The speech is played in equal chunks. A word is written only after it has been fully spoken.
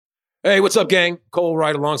Hey, what's up, gang? Cole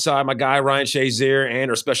Wright alongside my guy, Ryan Shazier, and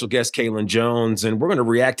our special guest, Kalen Jones. And we're going to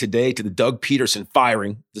react today to the Doug Pederson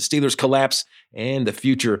firing, the Steelers' collapse, and the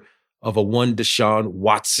future of a one Deshaun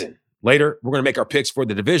Watson. Later, we're going to make our picks for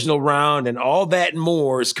the divisional round, and all that and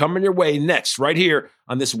more is coming your way next, right here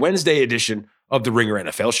on this Wednesday edition of the Ringer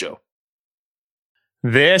NFL Show.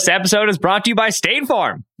 This episode is brought to you by State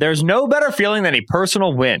Farm. There's no better feeling than a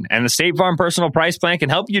personal win, and the State Farm Personal Price Plan can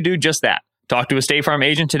help you do just that. Talk to a State Farm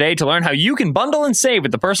agent today to learn how you can bundle and save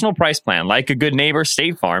with the personal price plan. Like a good neighbor,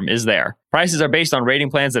 State Farm is there. Prices are based on rating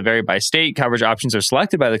plans that vary by state. Coverage options are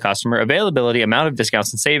selected by the customer. Availability, amount of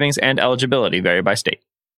discounts and savings, and eligibility vary by state.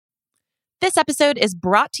 This episode is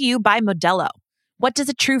brought to you by Modelo. What does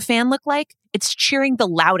a true fan look like? It's cheering the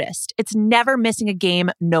loudest. It's never missing a game,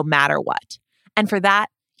 no matter what. And for that,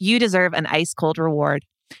 you deserve an ice-cold reward.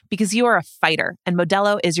 Because you are a fighter, and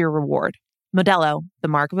Modelo is your reward. Modelo, the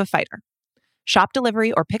mark of a fighter. Shop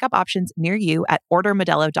delivery or pickup options near you at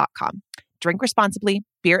ordermodelo.com. Drink responsibly.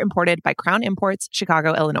 Beer imported by Crown Imports,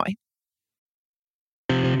 Chicago, Illinois.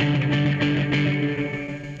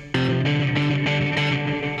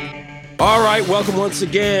 All right, welcome once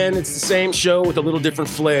again. It's the same show with a little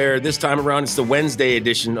different flair. This time around, it's the Wednesday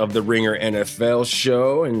edition of the Ringer NFL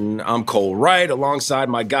Show, and I'm Cole Wright. Alongside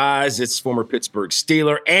my guys, it's former Pittsburgh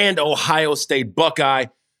Steeler and Ohio State Buckeye,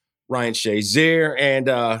 Ryan Shazier, and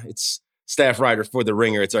it's staff writer for The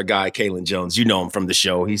Ringer. It's our guy, Kalen Jones. You know him from the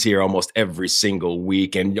show. He's here almost every single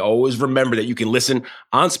week. And always remember that you can listen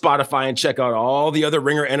on Spotify and check out all the other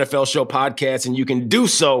Ringer NFL Show podcasts, and you can do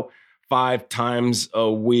so 5 times a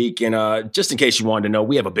week. And just in case you wanted to know,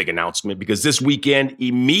 we have a big announcement because this weekend,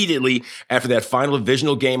 immediately after that final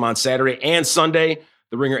divisional game on Saturday and Sunday,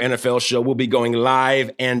 the Ringer NFL Show will be going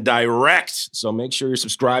live and direct. So make sure you're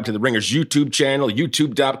subscribed to the Ringer's YouTube channel,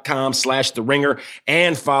 youtube.com/The Ringer,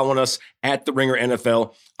 and following us at The Ringer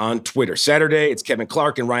NFL on Twitter. Saturday, it's Kevin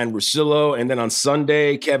Clark and Ryan Russillo. And then on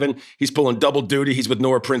Sunday, Kevin, he's pulling double duty. He's with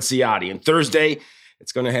Nora Princiati. And Thursday,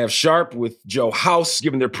 it's going to have Sharp with Joe House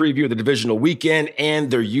giving their preview of the divisional weekend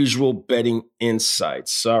and their usual betting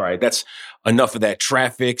insights. All right, that's enough of that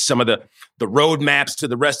traffic, some of the road maps to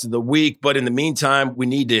the rest of the week. But in the meantime, we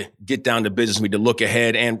need to get down to business. We need to look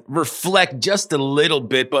ahead and reflect just a little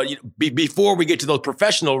bit. But before we get to those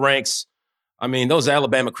professional ranks, I mean, those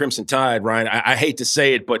Alabama Crimson Tide, Ryan, I hate to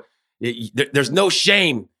say it, but there's no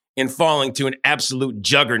shame in falling to an absolute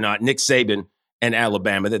juggernaut, Nick Saban and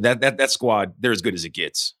Alabama. That squad, they're as good as it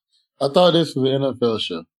gets. I thought this was an NFL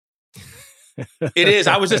show. It is.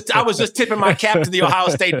 I was just tipping my cap to the Ohio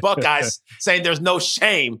State Buckeyes, saying there's no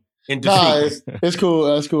shame in defeat. Nah, it's cool.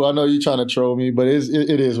 That's cool. I know you're trying to troll me, but it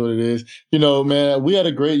is what it is. You know, man, we had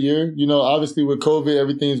a great year. You know, obviously with COVID,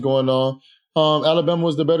 everything's going on. Alabama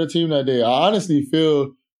was the better team that day. I honestly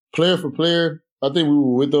feel, player for player, I think we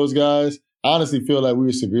were with those guys. I honestly feel like we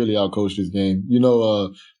were severely outcoached this game. You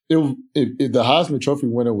know, the Heisman Trophy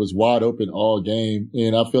winner was wide open all game,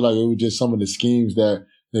 and I feel like it was just some of the schemes that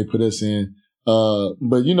they put us in.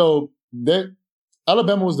 But you know, that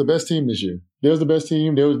Alabama was the best team this year. They was the best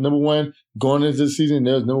team. They was number one going into the season.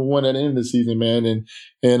 They was number one at the end of the season, man. And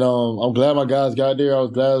I'm glad my guys got there. I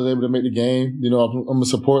was glad I was able to make the game. You know, I'm gonna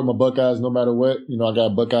support my Buckeyes no matter what. You know, I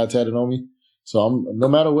got Buckeye tatted on me, so no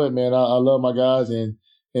matter what, man. I love my guys, and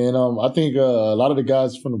I think a lot of the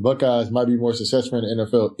guys from the Buckeyes might be more successful in the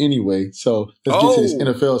NFL anyway. So let's get to this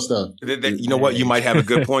NFL stuff. You know what? You might have a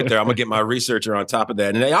good point there. I'm going to get my researcher on top of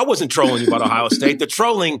that. And I wasn't trolling you about Ohio State. The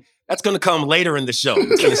trolling, that's going to come later in the show.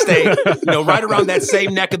 It's going to stay right around that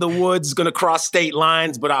same neck of the woods. It's going to cross state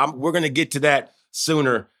lines. But we're going to get to that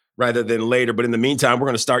sooner rather than later. But in the meantime, we're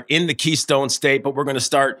going to start in the Keystone State. But we're going to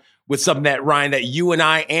start with something that, Ryan, that you and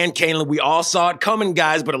I and Kalen, we all saw it coming,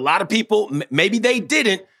 guys. But a lot of people, maybe they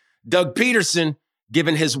didn't. Doug Pederson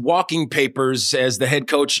given his walking papers as the head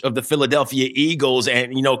coach of the Philadelphia Eagles.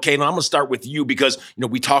 And, Kalen, I'm going to start with you because,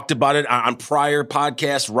 we talked about it on prior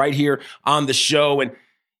podcasts right here on the show. And,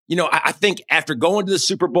 I think after going to the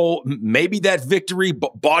Super Bowl, maybe that victory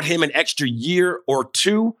bought him an extra year or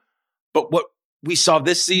two. But what we saw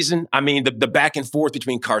this season, I mean, the back and forth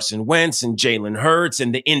between Carson Wentz and Jalen Hurts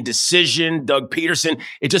and the indecision, Doug Pederson,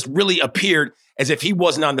 it just really appeared as if he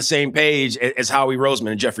wasn't on the same page as Howie Roseman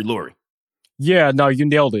and Jeffrey Lurie. Yeah, no, you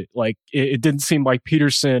nailed it. Like, it didn't seem like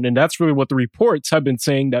Pederson, and that's really what the reports have been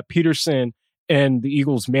saying, that Pederson and the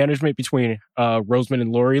Eagles management between Roseman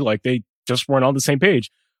and Lurie, like, they just weren't on the same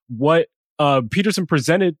page. What Pederson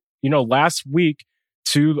presented, last week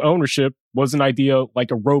to ownership was an idea, like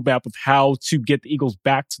a roadmap of how to get the Eagles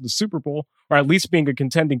back to the Super Bowl, or at least being a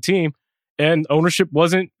contending team. And ownership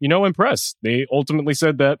wasn't, impressed. They ultimately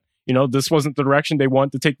said that, this wasn't the direction they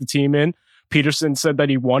wanted to take the team in. Pederson said that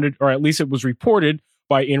he wanted, or at least it was reported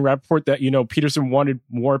by Ian Rappaport that, Pederson wanted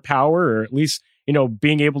more power, or at least,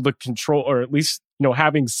 being able to control, or at least,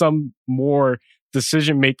 having some more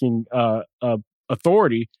decision-making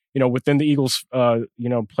authority, within the Eagles,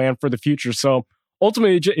 plan for the future. So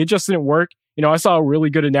ultimately, it just didn't work. I saw a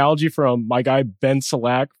really good analogy from my guy, Ben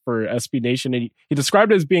Salak for SB Nation. And he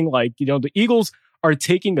described it as being like, the Eagles are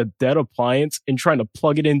taking a dead appliance and trying to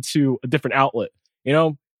plug it into a different outlet.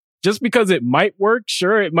 Just because it might work,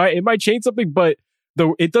 sure, it might change something, but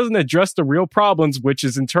it doesn't address the real problems, which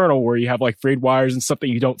is internal, where you have like frayed wires and stuff that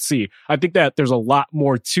you don't see. I think that there's a lot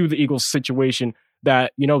more to the Eagles situation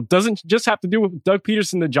that, doesn't just have to do with Doug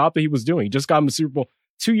Pederson, the job that he was doing. He just got him a Super Bowl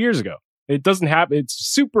 2 years ago. It doesn't happen. It's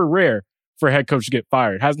super rare for a head coach to get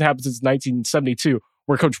fired. It hasn't happened since 1972,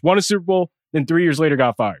 where a coach won a Super Bowl, then 3 years later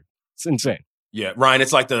got fired. It's insane. Yeah, Ryan,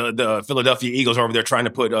 it's like the Philadelphia Eagles over there trying to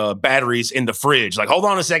put batteries in the fridge. Like, hold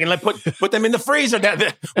on a second, let's put them in the freezer.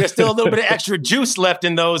 There's still a little bit of extra juice left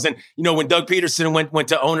in those. And, when Doug Pederson went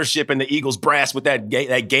to ownership and the Eagles brass with that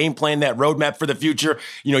game plan, that roadmap for the future,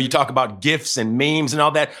 you talk about GIFs and memes and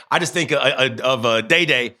all that. I just think of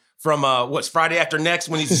Day-Day from what's Friday After Next,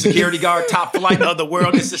 when he's a security guard, top flight of the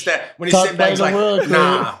world. It's just that when he's sitting back, he's like,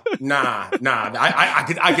 nah.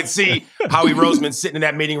 I could see Howie Roseman sitting in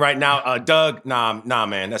that meeting right now. Doug, nah,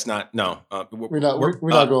 man, that's not, no. We're not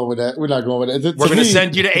going with that. We're not going with that. We're going to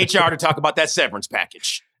send you to HR to talk about that severance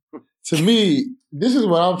package. To me, this is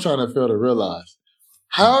what I'm trying to fail to realize.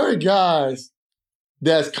 How are guys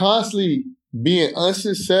that's constantly being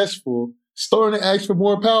unsuccessful starting to ask for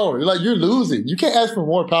more power? Like, you're losing. You can't ask for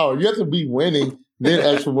more power. You have to be winning, then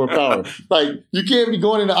ask for more power. Like, you can't be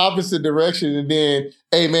going in the opposite direction and then,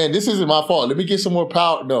 hey, man, this isn't my fault. Let me get some more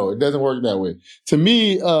power. No, it doesn't work that way. To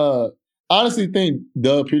me, honestly think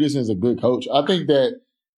Doug Pederson is a good coach. I think that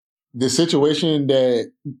the situation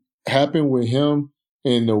that happened with him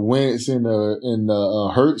in the Wentz and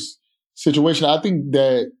the Hurts situation, I think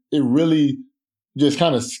that it really just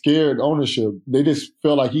kind of scared ownership. They just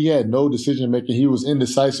felt like he had no decision making. He was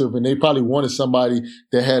indecisive, and they probably wanted somebody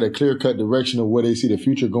that had a clear cut direction of where they see the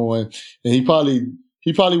future going. And he probably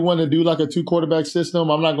wanted to do like a 2-quarterback system.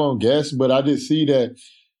 I'm not going to guess, but I just see that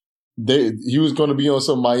he was going to be on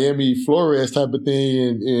some Miami Flores type of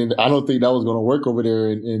thing, and I don't think that was going to work over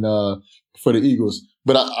there for the Eagles.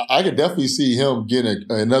 But I could definitely see him getting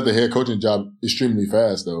another head coaching job extremely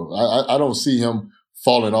fast, though. I don't see him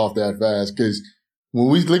falling off that fast, because when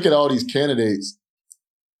we look at all these candidates,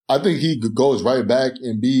 I think he goes right back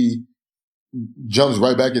and jumps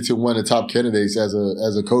right back into one of the top candidates as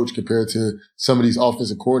a coach compared to some of these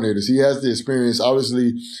offensive coordinators. He has the experience.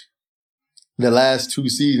 Obviously, the last 2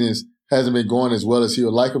 seasons hasn't been going as well as he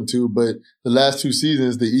would like them to, but the last 2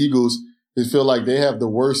 seasons, the Eagles, they feel like they have the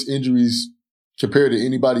worst injuries compared to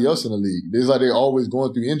anybody else in the league. It's like they're always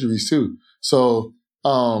going through injuries too. So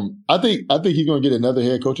I think he's going to get another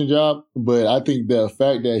head coaching job, but I think the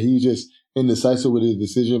fact that he's just indecisive with his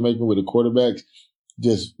decision making with the quarterbacks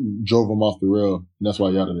just drove him off the rail, and that's why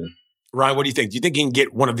he's out of there. Ryan, what do you think? Do you think he can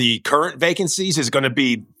get one of the current vacancies? Is it going to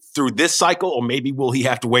be through this cycle, or maybe will he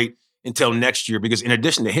have to wait until next year? Because in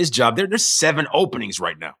addition to his job, there's 7 openings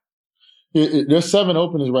right now. There's 7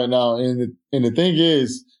 openings right now, and the thing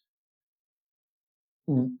is,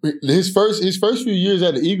 his first few years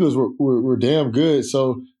at the Eagles were damn good.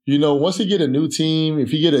 So, once he get a new team, if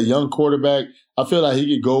he get a young quarterback, I feel like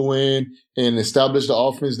he could go in and establish the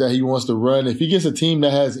offense that he wants to run. If he gets a team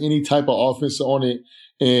that has any type of offense on it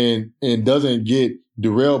and doesn't get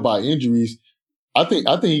derailed by injuries, I think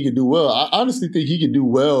he could do well. I honestly think he could do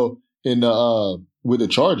well with the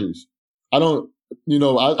Chargers. I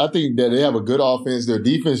think that they have a good offense. Their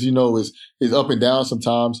defense, is up and down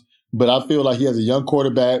sometimes. But I feel like he has a young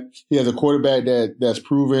quarterback. He has a quarterback that's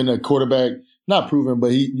proven, a quarterback not proven,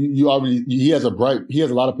 but he has a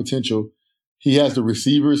lot of potential. He has the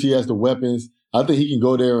receivers, he has the weapons. I think he can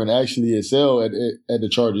go there and actually excel at the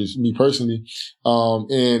Chargers, me personally.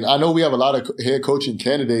 And I know we have a lot of head coaching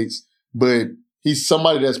candidates, but he's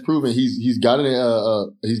somebody that's proven he's got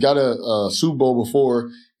a Super Bowl before.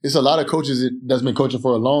 It's a lot of coaches that's been coaching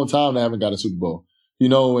for a long time that haven't got a Super Bowl.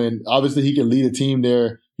 And obviously he can lead a team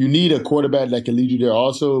there. You need a quarterback that can lead you there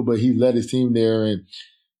also, but he led his team there,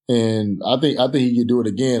 and I think he can do it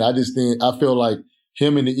again. I feel like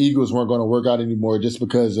him and the Eagles weren't going to work out anymore just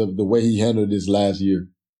because of the way he handled this last year.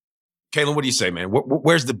 Kalen, what do you say, man?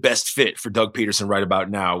 Where's the best fit for Doug Pederson right about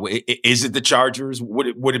now? Is it the Chargers?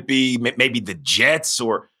 Would it be maybe the Jets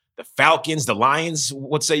or the Falcons, the Lions?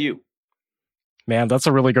 What say you? Man, that's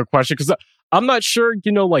a really good question, because I'm not sure,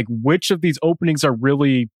 which of these openings are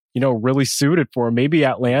really really suited for him. Maybe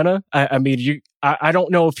Atlanta. I mean, I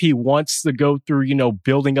don't know if he wants to go through,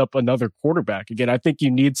 building up another quarterback again. I think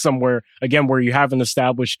you need somewhere, again, where you have an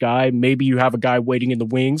established guy. Maybe you have a guy waiting in the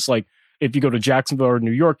wings. Like if you go to Jacksonville or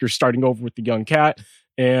New York, you're starting over with the young cat.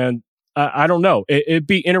 And I don't know. It'd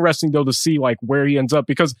be interesting, though, to see like where he ends up,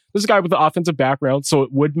 because this is a guy with an offensive background. So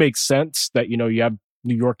it would make sense that, you have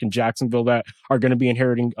New York and Jacksonville that are going to be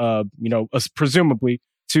inheriting, presumably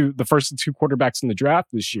to the first 2 quarterbacks in the draft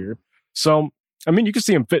this year. So, I mean, you can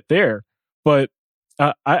see him fit there, but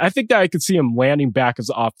I think that I could see him landing back as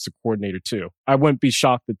the offensive coordinator too. I wouldn't be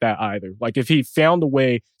shocked at that either. Like if he found a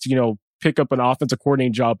way to, pick up an offensive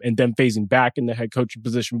coordinating job and then phasing back in the head coaching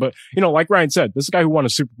position. But, like Ryan said, this is a guy who won a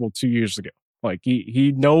Super Bowl 2 years ago. Like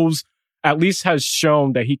he knows, at least has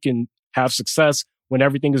shown that he can have success when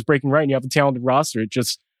everything is breaking right and you have a talented roster.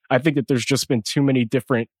 I think that there's just been too many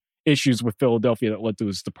different issues with Philadelphia that led to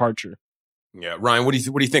his departure. Yeah, Ryan, what do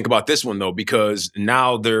you think about this one though? Because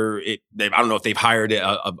now I don't know if they've hired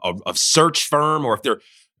a search firm or if they're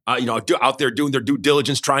out there doing their due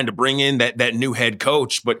diligence trying to bring in that new head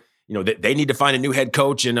coach, but they need to find a new head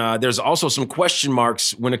coach, and there's also some question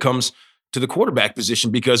marks when it comes to the quarterback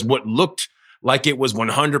position, because what looked like it was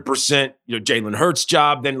 100%, Jalen Hurts'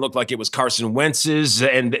 job, then it looked like it was Carson Wentz's,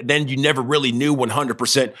 and then you never really knew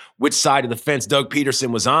 100% which side of the fence Doug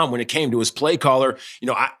Pederson was on when it came to his play caller.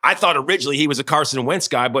 I thought originally he was a Carson Wentz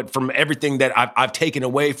guy, but from everything that I've taken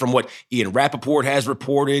away from what Ian Rappaport has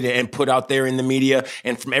reported and put out there in the media,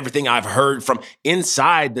 and from everything I've heard from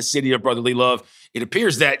inside the city of brotherly love, it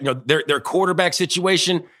appears that their quarterback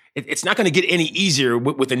situation, it's not going to get any easier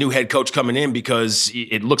with a new head coach coming in, because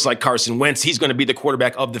it looks like Carson Wentz, he's going to be the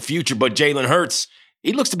quarterback of the future. But Jalen Hurts,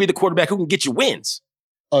 he looks to be the quarterback who can get you wins.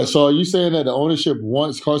 So are you saying that the ownership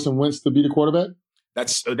wants Carson Wentz to be the quarterback?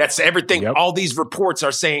 That's everything. Yep. All these reports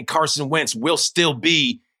are saying Carson Wentz will still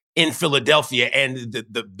be in Philadelphia. And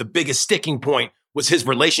the biggest sticking point was his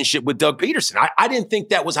relationship with Doug Pederson. I didn't think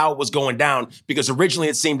that was how it was going down, because originally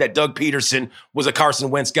it seemed that Doug Pederson was a Carson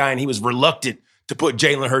Wentz guy and he was reluctant to put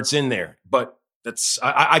Jalen Hurts in there. But that's,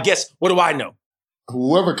 I guess, what do I know?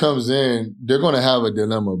 Whoever comes in, they're going to have a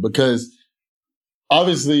dilemma, because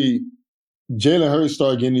obviously Jalen Hurts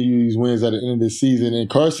started getting you these wins at the end of the season, and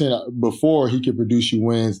Carson, before he could produce you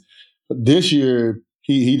wins, this year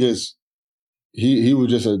he was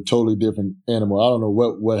just a totally different animal. I don't know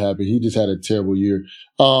what happened. He just had a terrible year.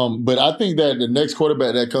 But I think that the next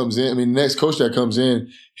quarterback that comes in, the next coach that comes in,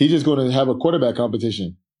 he's just going to have a quarterback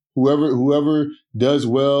competition. Whoever does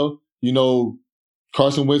well,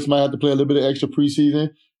 Carson Wentz might have to play a little bit of extra preseason.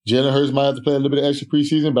 Jalen Hurts might have to play a little bit of extra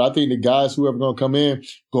preseason. But I think the guys, whoever going to come in,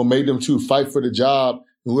 going to make them two fight for the job.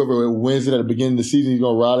 Whoever wins it at the beginning of the season, he's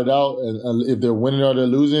going to ride it out. And if they're winning or they're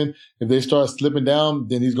losing, if they start slipping down,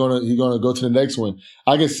 then he's going to go to the next one.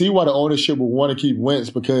 I can see why the ownership would want to keep Wentz,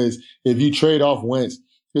 because if you trade off Wentz,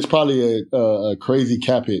 it's probably a crazy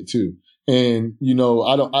cap hit too. And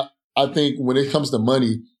I think when it comes to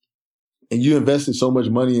money, and you invested so much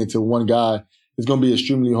money into one guy, it's going to be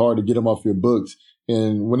extremely hard to get him off your books.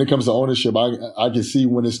 And when it comes to ownership, I can see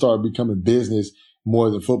when it started becoming business more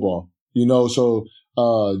than football. So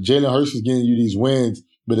Jalen Hurts is getting you these wins,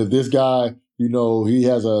 but if this guy, he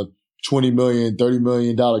has a $20 million, $30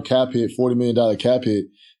 million cap hit, $40 million cap hit,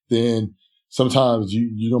 then sometimes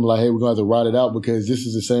you're going to be like, hey, we're going to have to ride it out, because this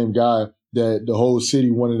is the same guy that the whole city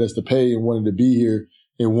wanted us to pay and wanted to be here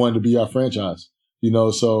and wanted to be our franchise.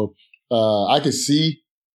 So I can see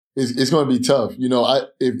it's going to be tough.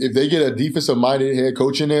 If they get a defensive-minded head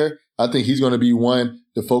coach in there, I think he's going to be one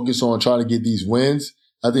to focus on trying to get these wins.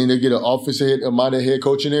 I think they get an offensive-minded head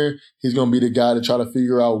coach in there, he's going to be the guy to try to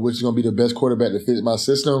figure out which is going to be the best quarterback to fit my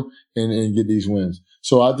system and get these wins.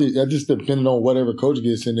 So I think that just depending on whatever coach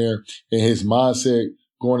gets in there and his mindset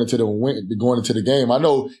going into the game. I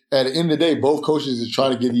know at the end of the day, both coaches is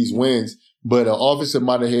trying to get these wins, but an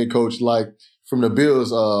offensive-minded head coach like from the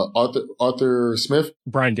Bills, Arthur Smith.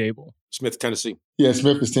 Brian Daboll. Smith, Tennessee. Yeah,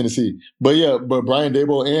 Smith is Tennessee. But Brian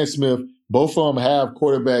Daboll and Smith, both of them have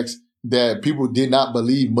quarterbacks that people did not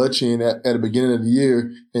believe much in at the beginning of the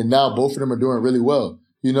year. And now both of them are doing really well.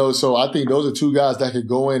 So I think those are two guys that could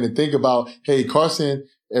go in and think about, hey, Carson,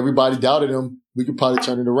 everybody doubted him. We could probably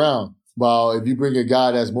turn it around. While if you bring a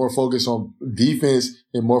guy that's more focused on defense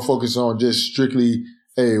and more focused on just strictly,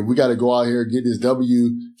 hey, we got to go out here and get this W,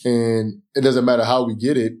 and it doesn't matter how we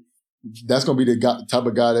get it, that's going to be the type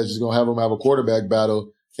of guy that's just going to have him have a quarterback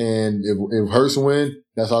battle. And if Hurts win,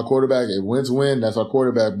 that's our quarterback. If Wentz win, that's our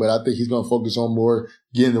quarterback. But I think he's going to focus on more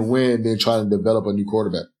getting the win than trying to develop a new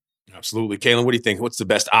quarterback. Absolutely. Kalen, what do you think? What's the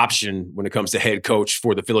best option when it comes to head coach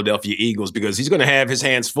for the Philadelphia Eagles? Because he's going to have his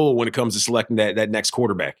hands full when it comes to selecting that next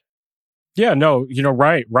quarterback. Yeah, no,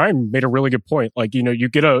 Ryan made a really good point. Like, you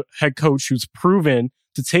get a head coach who's proven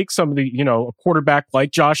to take some of the, a quarterback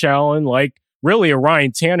like Josh Allen, like really a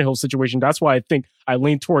Ryan Tannehill situation. That's why I think I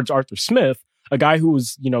lean towards Arthur Smith, a guy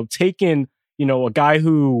who's, taken, a guy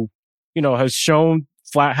who, has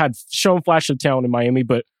had shown flash of talent in Miami,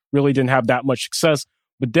 but really didn't have that much success.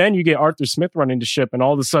 But then you get Arthur Smith running the ship, and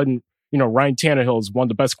all of a sudden, Ryan Tannehill is one of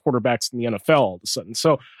the best quarterbacks in the NFL all of a sudden.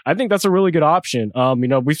 So I think that's a really good option.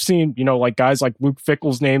 We've seen, like guys like Luke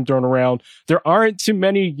Fickell's name thrown around. There aren't too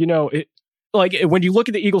many, when you look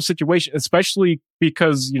at the Eagles situation, especially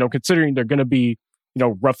because, considering they're going to be,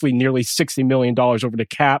 roughly nearly $60 million over the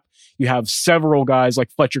cap. You have several guys like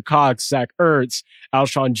Fletcher Cox, Zach Ertz,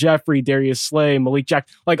 Alshon Jeffrey, Darius Slay, Malik Jack,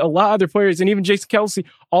 like a lot of other players, and even Jason Kelsey,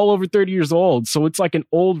 all over 30 years old. So it's like an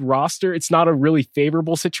old roster. It's not a really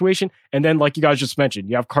favorable situation. And then, like you guys just mentioned,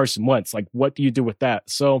 you have Carson Wentz. Like, what do you do with that?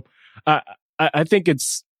 So I think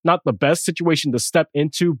it's not the best situation to step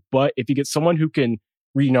into, but if you get someone who can,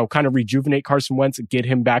 kind of rejuvenate Carson Wentz and get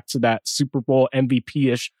him back to that Super Bowl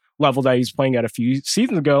MVP-ish level that he's playing at a few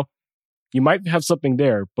seasons ago, you might have something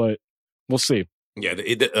there, but we'll see. Yeah,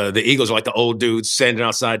 the Eagles are like the old dudes standing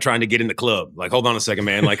outside trying to get in the club. Like, hold on a second,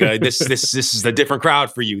 man. Like, this is a different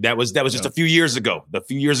crowd for you. That was just a few years ago. A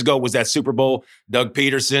few years ago was that Super Bowl. Doug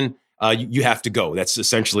Pederson, you have to go. That's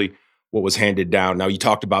essentially what was handed down. Now, you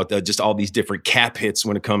talked about just all these different cap hits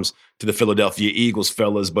when it comes to the Philadelphia Eagles,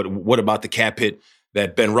 fellas. But what about the cap hit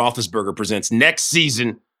that Ben Roethlisberger presents next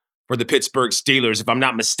season for the Pittsburgh Steelers? If I'm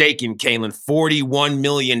not mistaken, Kalen, $41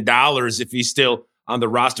 million if he's still on the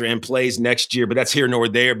roster and plays next year. But that's here nor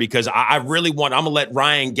there, because I really I'm going to let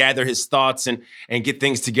Ryan gather his thoughts and get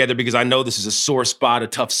things together, because I know this is a sore spot, a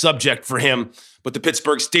tough subject for him. But the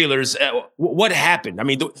Pittsburgh Steelers, what happened? I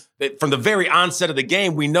mean, from the very onset of the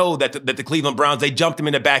game, we know that the Cleveland Browns, they jumped him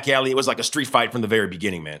in the back alley. It was like a street fight from the very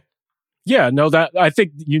beginning, man. Yeah, no, that I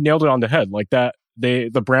think you nailed it on the head. Like that, the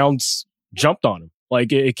Browns jumped on him.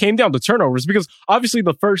 Like it came down to turnovers, because obviously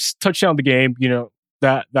the first touchdown of the game,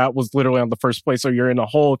 that was literally on the first play. So you're in a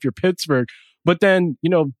hole if you're Pittsburgh. But then,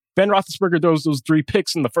 Ben Roethlisberger throws those 3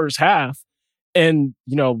 picks in the first half. And,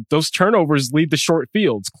 those turnovers lead to short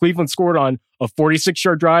fields. Cleveland scored on a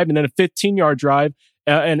 46-yard drive and then a 15-yard drive.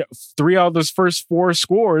 And 3 out of those first 4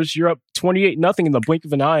 scores, you're up 28-0 in the blink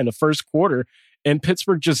of an eye in the first quarter. And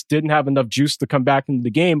Pittsburgh just didn't have enough juice to come back into the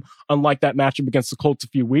game, unlike that matchup against the Colts a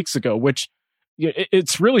few weeks ago, which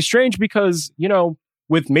it's really strange because,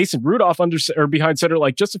 with Mason Rudolph behind center,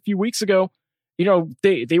 like just a few weeks ago,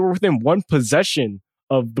 they were within 1 possession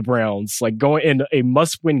of the Browns, like going in a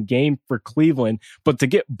must-win game for Cleveland, but to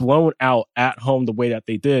get blown out at home the way that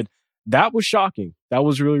they did, that was shocking. That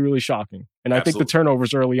was really, really shocking. And I think the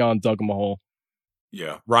turnovers early on dug them a hole.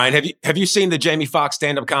 Yeah. Ryan, have you seen the Jamie Foxx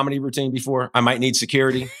stand-up comedy routine before? I might need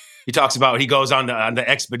security. He talks about, he goes on the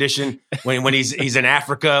expedition when he's in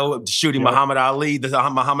Africa shooting Muhammad Ali, the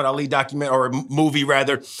Muhammad Ali document or movie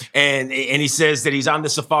rather, and he says that he's on the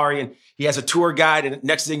safari and he has a tour guide, and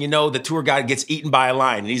next thing you know, the tour guide gets eaten by a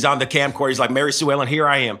lion, and he's on the camcorder. He's like, Mary Sue Ellen, here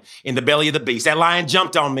I am in the belly of the beast. That lion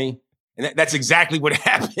jumped on me. And that's exactly what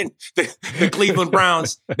happened. The Cleveland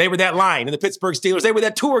Browns, they were that lion. And the Pittsburgh Steelers, they were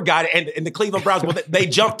that tour guide. And the Cleveland Browns, well, they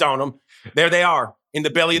jumped on them. There they are in the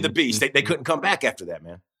belly of the beast. They couldn't come back after that,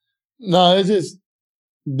 man. No, it's just,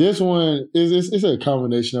 this one it's a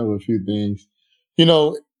combination of a few things.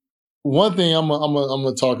 One thing I'm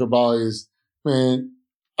gonna talk about is, man,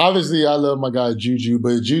 obviously I love my guy Juju,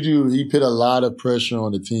 but Juju, he put a lot of pressure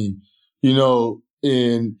on the team.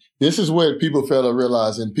 And this is what people fail to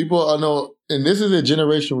realize. And people, I know, and this is a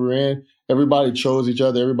generation we're in. Everybody trolls each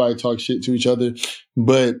other. Everybody talks shit to each other.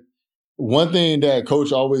 But one thing that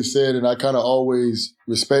Coach always said, and I kind of always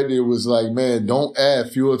respected, was like, man, don't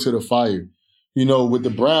add fuel to the fire. With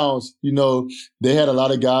the Browns, they had a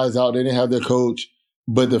lot of guys out. They didn't have their coach.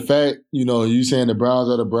 But the fact, you saying the Browns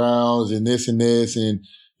are the Browns and this, and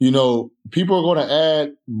people are going to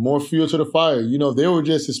add more fuel to the fire. They were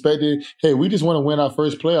just suspecting, hey, we just want to win our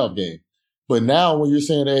first playoff game. But now when you're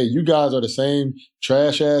saying, hey, you guys are the same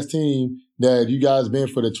trash-ass team that you guys been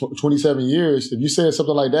for the 27 years, if you say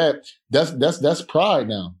something like that, that's pride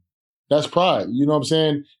now. That's pride. You know what I'm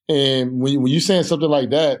saying? And when you're saying something like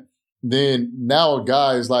that, then now a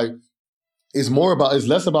guy is like, it's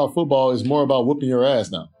less about football, it's more about whooping your ass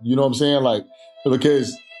now. You know what I'm saying? Like,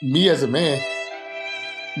 because me as a man,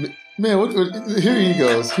 here he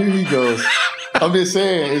goes. I'm just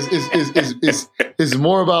saying, it's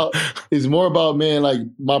more about, man, like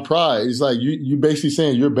my pride. It's like you basically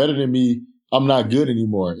saying you're better than me I'm not good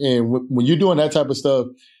anymore. And when you're doing that type of stuff,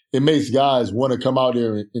 it makes guys want to come out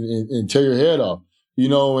there and tear your head off,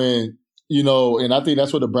 and I think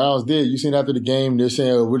that's what the Browns did. You seen after the game, they're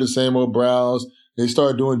saying, we're the same old Browns. They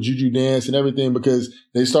started doing juju dance and everything because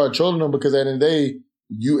they started trolling them because at the end of the day,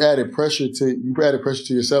 you added pressure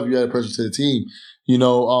to yourself, you added pressure to the team,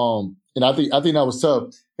 and I think that was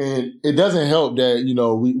tough. And it doesn't help that,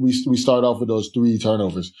 we start off with those 3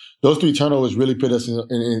 turnovers. Those 3 turnovers really put us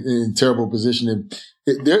in terrible position. And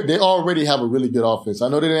they already have a really good offense. I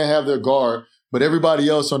know they didn't have their guard, but everybody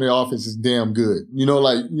else on their offense is damn good.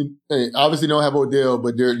 Obviously they don't have Odell,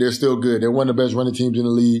 but they're still good. They're one of the best running teams in the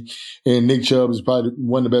league. And Nick Chubb is probably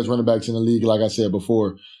one of the best running backs in the league, like I said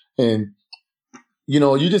before. And you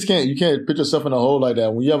can't put yourself in a hole like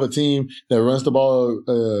that. When you have a team that runs the ball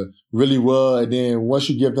really well, and then once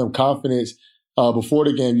you give them confidence before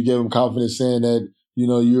the game, you give them confidence saying that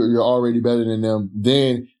you're already better than them.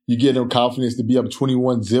 Then you give them confidence to be up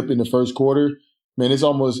 21 zip in the first quarter. Man, it's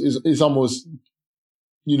almost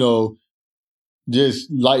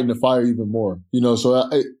just lighting the fire even more. So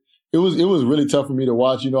it was really tough for me to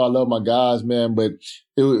watch. I love my guys, man, but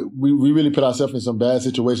we really put ourselves in some bad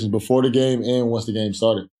situations before the game and once the game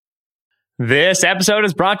started. This episode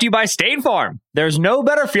is brought to you by State Farm. There's no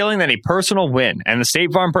better feeling than a personal win, and the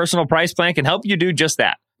State Farm Personal Price Plan can help you do just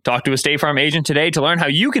that. Talk to a State Farm agent today to learn how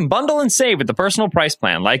you can bundle and save with the personal price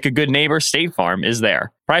plan. Like a good neighbor, State Farm is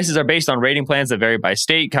there. Prices are based on rating plans that vary by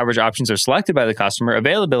state. Coverage options are selected by the customer.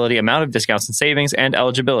 Availability, amount of discounts and savings, and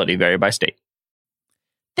eligibility vary by state.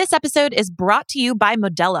 This episode is brought to you by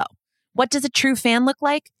Modelo. What does a true fan look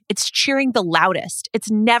like? It's cheering the loudest. It's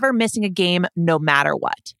never missing a game, no matter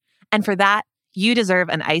what. And for that, you deserve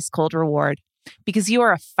an ice-cold reward. Because you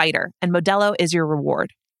are a fighter, and Modelo is your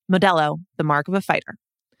reward. Modelo, the mark of a fighter.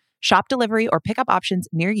 Shop delivery or pickup options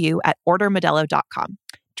near you at ordermodelo.com.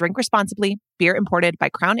 Drink responsibly. Beer imported by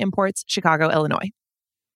Crown Imports, Chicago, Illinois.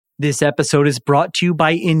 This episode is brought to you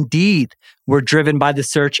by Indeed. We're driven by the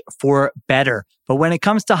search for better. But when it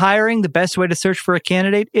comes to hiring, the best way to search for a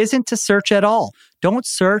candidate isn't to search at all. Don't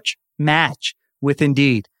search, match with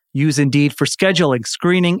Indeed. Use Indeed for scheduling,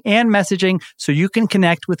 screening, and messaging so you can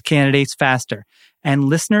connect with candidates faster. And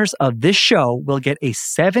listeners of this show will get a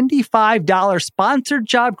 $75 sponsored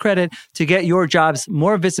job credit to get your jobs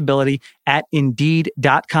more visibility at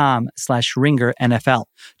Indeed.com/Ringer NFL.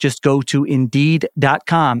 Just go to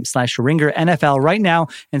Indeed.com/Ringer NFL right now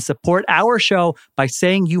and support our show by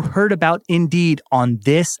saying you heard about Indeed on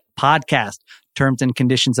this podcast. Terms and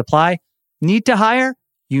conditions apply. Need to hire?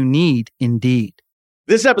 You need Indeed.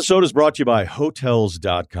 This episode is brought to you by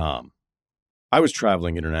Hotels.com. I was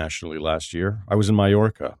traveling internationally last year. I was in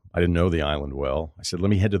Mallorca. I didn't know the island well. I said, let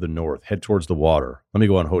me head to the north, head towards the water. Let me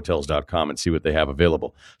go on Hotels.com and see what they have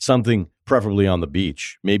available. Something preferably on the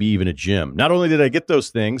beach, maybe even a gym. Not only did I get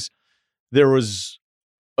those things, there was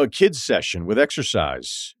a kids session with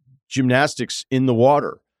exercise, gymnastics in the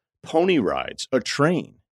water, pony rides, a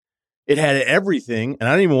train. It had everything, and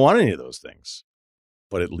I didn't even want any of those things.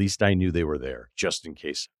 But at least I knew they were there, just in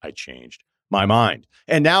case I changed my mind.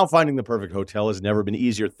 And now finding the perfect hotel has never been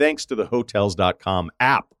easier thanks to the Hotels.com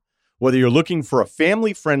app. Whether you're looking for a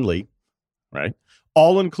family-friendly, right,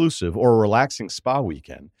 all-inclusive or a relaxing spa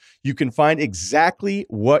weekend, you can find exactly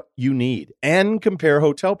what you need and compare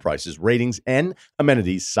hotel prices, ratings, and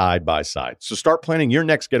amenities side by side. So start planning your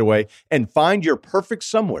next getaway and find your perfect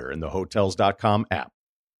somewhere in the Hotels.com app.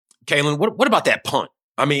 Kalen, what about that punt?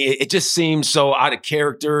 I mean, it just seems so out of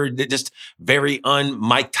character, just very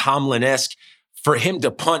un-Mike Tomlin-esque for him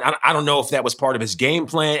to punt. I don't know if that was part of his game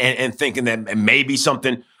plan and thinking that maybe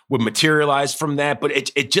something would materialize from that, but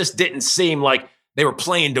it just didn't seem like they were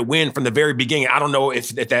playing to win from the very beginning. I don't know if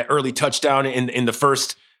that early touchdown in the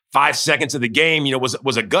first 5 seconds of the game,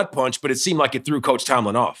 was a gut punch, but it seemed like it threw Coach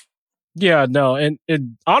Tomlin off. Yeah, no, and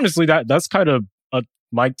honestly, that's kind of a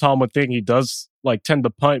Mike Tomlin thing. He does tend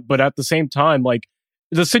to punt, but at the same time,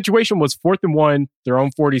 the situation was 4th and 1, their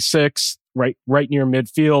own 46, right near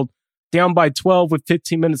midfield, down by 12 with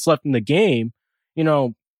 15 minutes left in the game.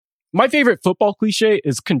 My favorite football cliche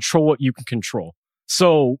is control what you can control.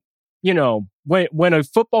 So, when a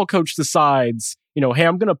football coach decides, hey,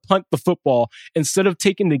 I'm going to punt the football instead of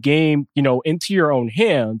taking the game, into your own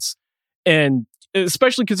hands, and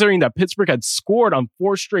especially considering that Pittsburgh had scored on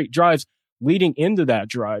 4 straight drives leading into that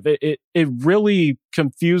drive, it really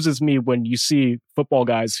confuses me when you see football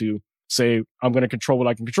guys who say, I'm going to control what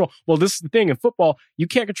I can control. Well, this is the thing in football, you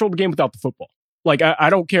can't control the game without the football. I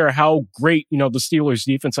don't care how great, the Steelers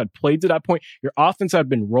defense had played to that point. Your offense had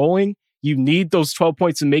been rolling. You need those 12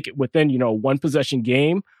 points to make it within, one possession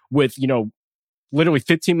game with, literally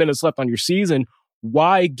 15 minutes left on your season,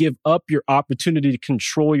 why give up your opportunity to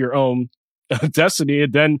control your own destiny?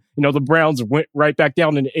 And then, the Browns went right back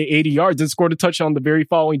down in 80 yards and scored a touchdown on the very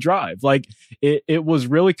following drive. Like, it was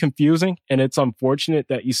really confusing, and it's unfortunate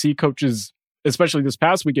that you see coaches, especially this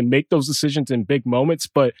past week, and make those decisions in big moments.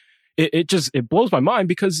 But it blows my mind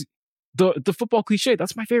because the football cliche,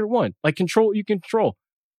 that's my favorite one. Like, control what you can control.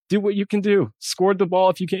 Do what you can do. Score the ball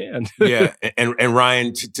if you can. Yeah, and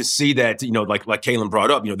Ryan, to see that, like Kalen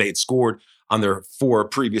brought up, they had scored on their 4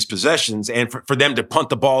 previous possessions, and for them to punt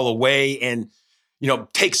the ball away and,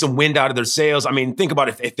 take some wind out of their sails. I mean, think about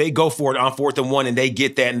it. If they go for it on 4th and 1 and they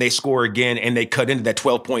get that and they score again and they cut into that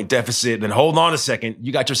 12-point deficit, then hold on a second.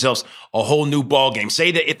 You got yourselves a whole new ball game.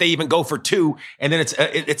 Say that if they even go for 2 and then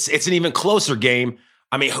it's an even closer game.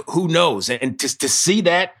 I mean, who knows? And to see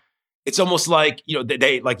that, it's almost like,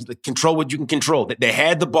 they like control what you can control. That they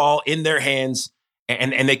had the ball in their hands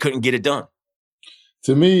and they couldn't get it done.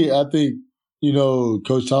 To me, I think,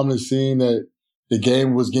 Coach Tomlin seeing that the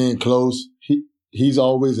game was getting close. He's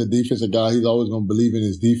always a defensive guy. He's always going to believe in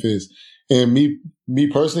his defense. And me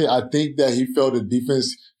personally, I think that he felt the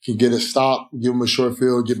defense can get a stop, give him a short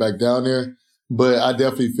field, get back down there. But I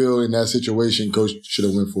definitely feel in that situation, Coach should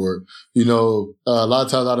have went for it. A lot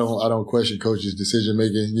of times I don't question Coach's decision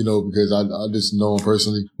making, because I just know him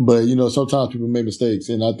personally. But sometimes people make mistakes,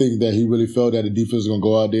 and I think that he really felt that the defense was going to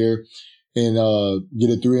go out there and get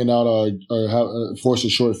a 3 and out or force a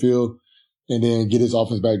short field, and then get his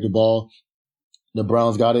offense back the ball. The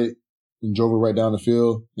Browns got it and drove it right down the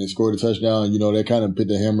field and scored a touchdown. They kind of put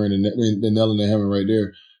the hammer in the nail in the hammer right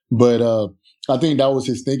there. But I think that was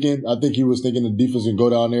his thinking. I think he was thinking the defense would go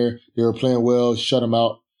down there. They were playing well, shut them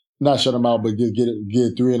out. Not shut them out, but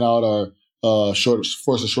get 3 and out or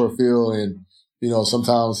force a short field. And,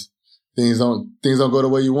 sometimes things don't go the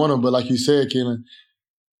way you want them. But like you said, Keelan,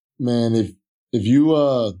 man, if you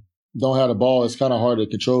don't have the ball, it's kind of hard to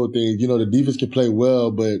control things. The defense can play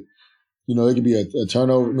well, but it could be a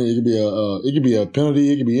turnover. I mean, it could be a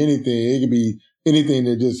penalty. It could be anything. It could be anything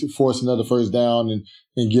that just force another first down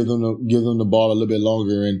and give them the ball a little bit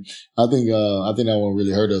longer. And I think that one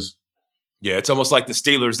really hurt us. Yeah, it's almost like the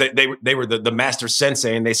Steelers. They were the master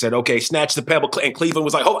sensei, and they said, "Okay, snatch the pebble." And Cleveland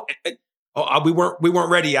was like, "Oh, we weren't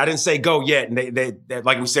ready. I didn't say go yet." And they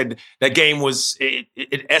like we said, that game was it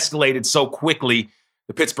escalated so quickly.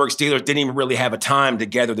 The Pittsburgh Steelers didn't even really have a time to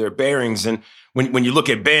gather their bearings. And when you look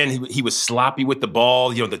at Ben, he was sloppy with the ball.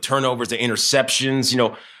 The turnovers, the interceptions.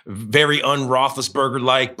 Very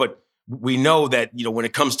un-Roethlisberger-like. But we know that when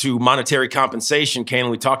it comes to monetary compensation,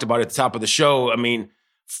 Kalen, we talked about it at the top of the show. I mean,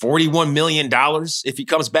 $41 million if he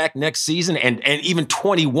comes back next season, and even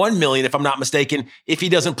 $21 million, if I'm not mistaken, if he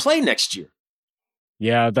doesn't play next year.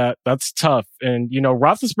 Yeah, that's tough. And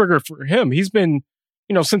Roethlisberger, for him, he's been,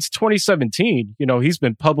 since 2017, he's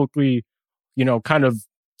been publicly, kind of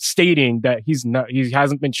stating that he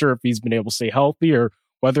hasn't been sure if he's been able to stay healthy or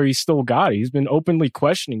whether he's still got it. He's been openly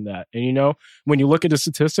questioning that. And, when you look at the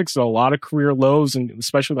statistics, a lot of career lows, and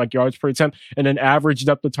especially like yards per attempt, and then averaged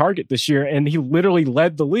up the target this year. And he literally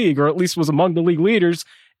led the league, or at least was among the league leaders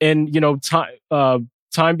in,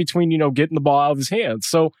 time between, getting the ball out of his hands.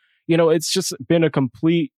 So, it's just been a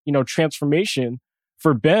complete, transformation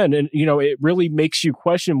for Ben. And, it really makes you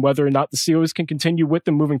question whether or not the Steelers can continue with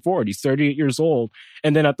him moving forward. He's 38 years old.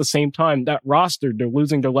 And then at the same time, that roster, they're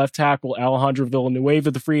losing their left tackle, Alejandro Villanueva,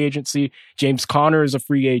 the free agency. James Conner is a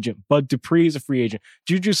free agent. Bud Dupree is a free agent.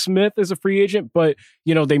 Juju Smith is a free agent, but,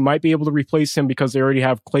 they might be able to replace him because they already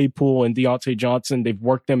have Claypool and Deontay Johnson. They've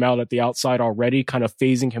worked them out at the outside already, kind of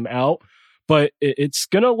phasing him out. But it's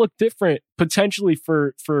going to look different potentially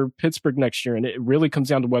for Pittsburgh next year. And it really comes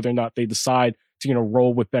down to whether or not they decide to,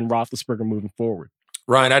 roll with Ben Roethlisberger moving forward.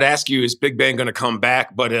 Ryan, I'd ask you, is Big Ben going to come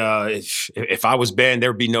back? But if I was Ben, there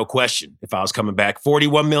would be no question if I was coming back.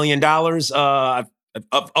 $41 million,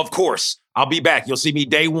 of course, I'll be back. You'll see me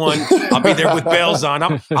day one. I'll be there with bells on.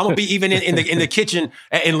 I'm going to be even in the kitchen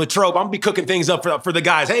in Latrobe. I'm going to be cooking things up for the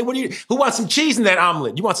guys. Hey, who wants some cheese in that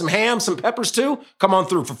omelet? You want some ham, some peppers too? Come on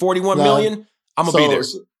through for $41 million. I'm going to be there.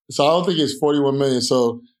 So I don't think it's $41 million.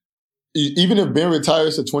 So even if Ben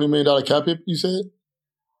retires a $20 million cap hit, you said?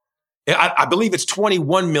 I believe it's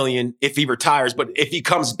 $21 million if he retires, but if he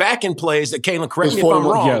comes back and plays, that Kalen, correct me if I'm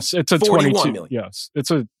wrong. Yes, it's a $21 million. Yes,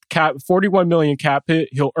 it's a $41 million cap hit.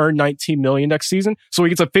 He'll earn $19 million next season, so he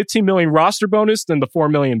gets a $15 million roster bonus, then the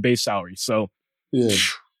 $4 million base salary. So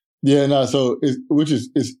so which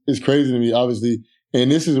is crazy to me, obviously.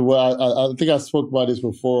 And this is what I think I spoke about this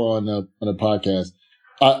before on the podcast.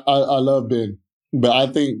 I love Ben, but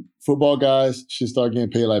I think football guys should start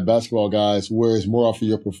getting paid like basketball guys, where it's more off of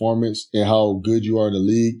your performance and how good you are in the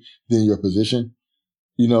league than your position.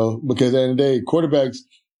 because at the end of the day, quarterbacks,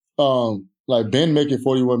 like Ben making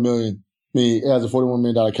 $41 million, it has a $41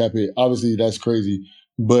 million cap hit. Obviously, that's crazy.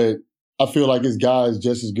 But I feel like his guys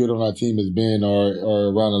just as good on our team as Ben are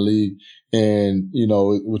around the league. And,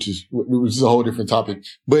 which is a whole different topic.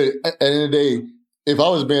 But at the end of the day, if I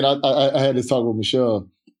was Ben, I had this talk with Michelle.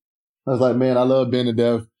 I was like, man, I love Ben to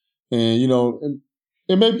death. And,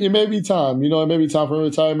 it may be time, it may be time for him to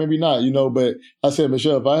retire, maybe not, but I said,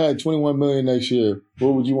 Michelle, if I had $21 million next year,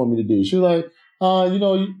 what would you want me to do? She's like,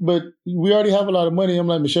 but we already have a lot of money. I'm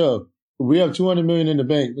like, Michelle, we have $200 million in the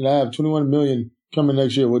bank and I have $21 million coming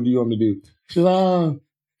next year. What do you want me to do? She's like,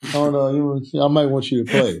 I don't know. I might want you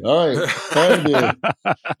to play. All right. Then.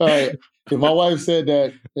 All right. If my wife said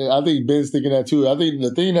that, I think Ben's thinking that too. I think the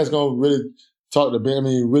thing that's going to really talk to Ben,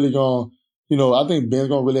 really going to, I think Ben's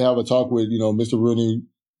going to really have a talk with, Mr. Rooney,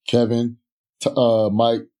 Kevin,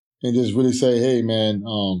 Mike, and just really say, hey, man,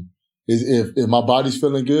 if my body's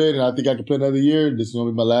feeling good and I think I can play another year, this is going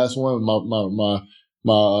to be my last one,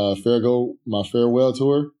 my farewell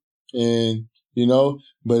tour. And,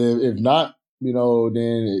 but if not,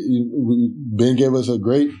 then Ben gave us a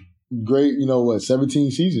great,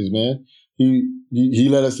 17 seasons, man. He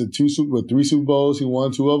led us to 3 Super Bowls. He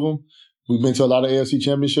won 2 of them. We've been to a lot of AFC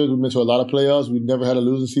championships. We've been to a lot of playoffs. We've never had a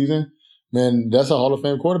losing season. Man, that's a Hall of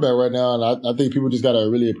Fame quarterback right now, and I think people just got to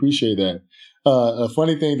really appreciate that. A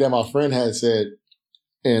funny thing that my friend had said,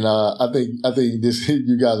 and I think this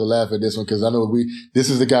you guys will laugh at this one because I know this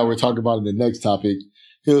is the guy we're talking about in the next topic.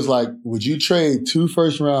 He was like, would you trade 2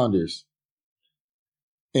 first-rounders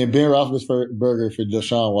and Ben Roethlisberger for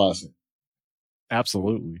Deshaun Watson?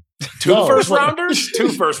 Absolutely. 2 first-rounders? 2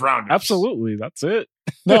 first-rounders. Absolutely. That's it.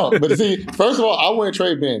 No, but see, first of all, I wouldn't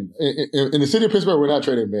trade Ben. In the city of Pittsburgh, we're not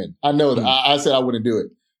trading Ben. I know that. I said I wouldn't do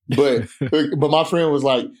it. But my friend was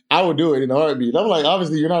like, I would do it in a heartbeat. I'm like,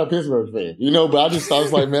 obviously, you're not a Pittsburgh fan, but I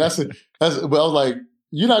was like, man, but I was like,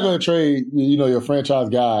 you're not going to trade, your franchise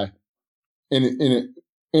guy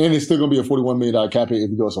and it's still going to be a $41 million cap hit if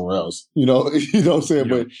you go somewhere else. You know what I'm saying?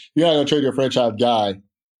 Yeah. But you're not going to trade your franchise guy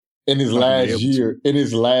in his last year,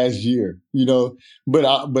 but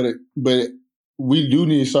we do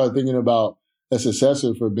need to start thinking about a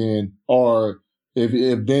successor for Ben, or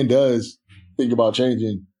if Ben does think about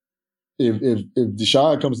changing, if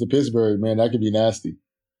Deshaun comes to Pittsburgh, man, that could be nasty.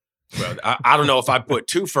 Well, I don't know if I put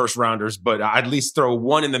 2 first-rounders, but I'd at least throw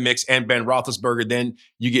 1 in the mix and Ben Roethlisberger. Then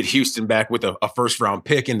you get Houston back with a first-round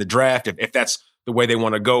pick in the draft, if that's the way they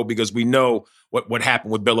want to go, because we know what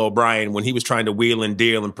happened with Bill O'Brien when he was trying to wheel and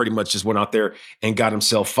deal and pretty much just went out there and got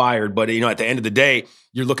himself fired. But, at the end of the day,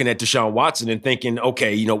 you're looking at Deshaun Watson and thinking,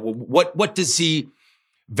 okay, what does he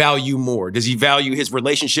value more? Does he value his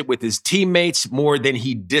relationship with his teammates more than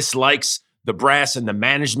he dislikes the brass and the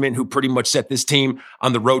management who pretty much set this team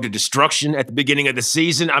on the road to destruction at the beginning of the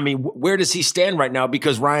season? Where does he stand right now?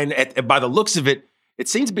 Because Ryan, by the looks of it, it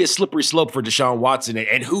seems to be a slippery slope for Deshaun Watson.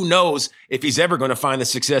 And who knows if he's ever going to find the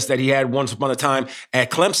success that he had once upon a time at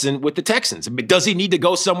Clemson with the Texans. Does he need to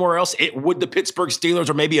go somewhere else? Would the Pittsburgh Steelers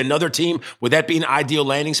or maybe another team, would that be an ideal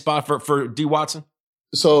landing spot for D. Watson?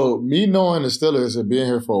 So me knowing the Steelers and being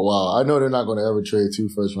here for a while, I know they're not going to ever trade 2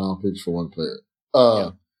 first-round picks for 1 player.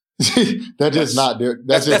 That's not their.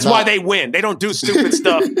 That's why they win. They don't do stupid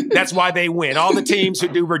stuff. That's why they win. All the teams who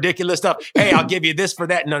do ridiculous stuff. Hey, I'll give you this for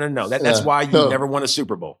that. No. That's why you never won a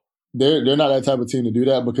Super Bowl. They're not that type of team to do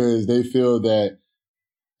that because they feel that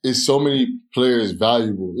it's so many players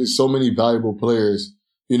valuable. It's so many valuable players.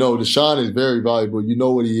 Deshaun is very valuable. You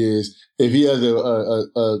know what he is. If he has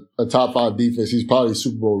a top 5 defense, he's probably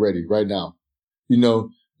Super Bowl ready right now.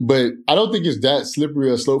 But I don't think it's that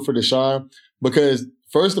slippery a slope for Deshaun because,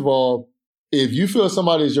 first of all, if you feel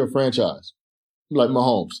somebody is your franchise, like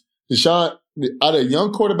Mahomes, Deshaun, out of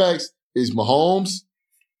young quarterbacks, is Mahomes,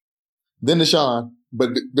 then Deshaun,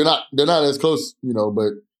 but they're not as close,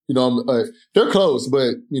 but they're close,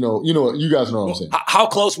 but you guys know what I'm saying. How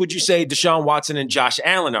close would you say Deshaun Watson and Josh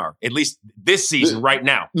Allen are, at least this season, right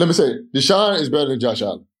now? Let me say, Deshaun is better than Josh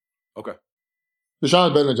Allen. Okay. Deshaun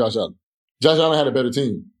is better than Josh Allen. Josh Allen had a better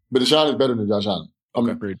team, but Deshaun is better than Josh Allen.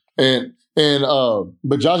 Okay, great.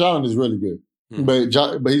 But Josh Allen is really good. But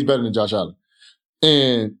he's better than Josh Allen.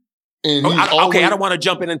 And I don't want to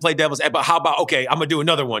jump in and play devil's, but how about, I'm going to do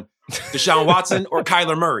another one. Deshaun Watson or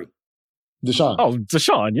Kyler Murray? Deshaun. Oh,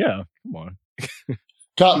 Deshaun, yeah. Come on.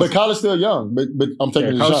 But Kyler's still young, but I'm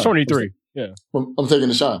taking Deshaun. Kyler's 23, yeah. I'm taking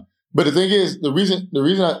Deshaun. But the thing is, the reason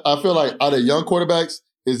I feel like out of young quarterbacks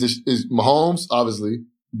is Mahomes, obviously,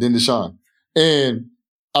 then Deshaun. And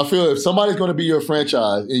I feel if somebody's going to be your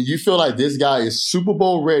franchise and you feel like this guy is Super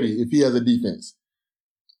Bowl ready if he has a defense.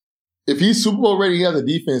 If he's Super Bowl ready, he has a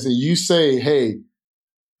defense, and you say, hey,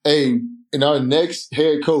 hey, in our next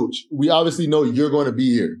head coach, we obviously know you're going to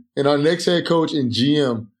be here. And our next head coach and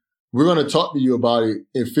GM, we're going to talk to you about it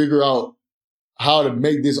and figure out how to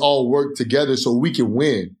make this all work together so we can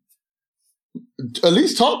win. At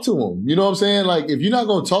least talk to him. You know what I'm saying? Like, if you're not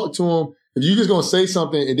going to talk to him, if you're just going to say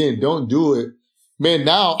something and then don't do it, man,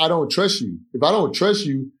 now I don't trust you. If I don't trust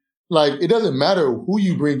you, like, it doesn't matter who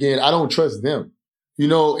you bring in. I don't trust them. You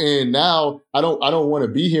know, and now I don't want to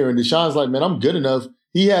be here. And Deshaun's like, man, I'm good enough.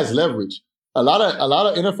 He has leverage. A lot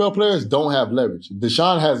of NFL players don't have leverage.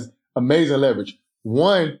 Deshaun has amazing leverage.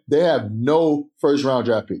 One, they have no first round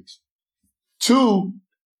draft picks. Two,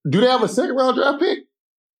 do they have a second round draft pick?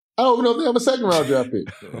 I don't even know if they have a second round draft pick.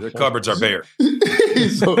 Their cupboards are bare.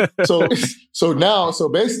 So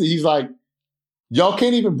basically he's like, y'all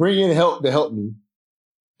can't even bring in help to help me.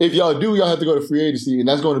 If y'all do, y'all have to go to free agency, and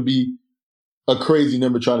that's going to be a crazy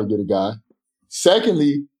number trying to get a guy.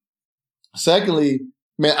 Secondly,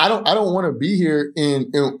 man, I don't want to be here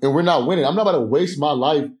and we're not winning. I'm not about to waste my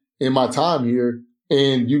life and my time here,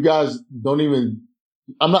 and you guys don't even.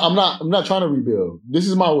 I'm not trying to rebuild. This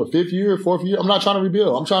is my fourth year. I'm not trying to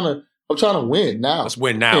rebuild. I'm trying to win now. Let's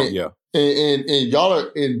win now. And, yeah. And y'all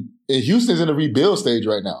are and Houston's in the rebuild stage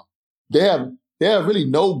right now. They have really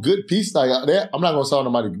no good pieces. Like, I'm not gonna sound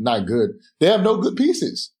nobody not good. They have no good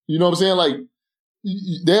pieces. You know what I'm saying? Like,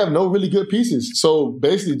 they have no really good pieces. So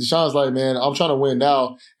basically, Deshaun's like, man, I'm trying to win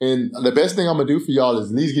now, and the best thing I'm gonna do for y'all is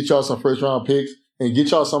at least get y'all some first round picks and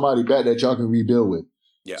get y'all somebody back that y'all can rebuild with.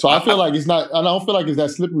 Yeah. So I feel like it's not. I don't feel like it's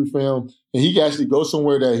that slippery for him, and he can actually go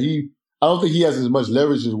somewhere that I don't think he has as much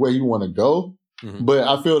leverage as where he want to go. Mm-hmm. But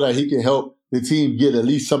I feel that he can help the team get at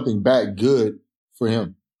least something back good for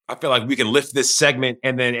him. I feel like we can lift this segment,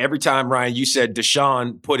 and then every time, Ryan, you said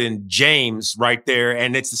Deshaun, put in James right there,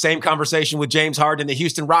 and it's the same conversation with James Harden and the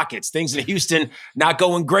Houston Rockets. Things in Houston not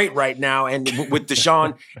going great right now, and with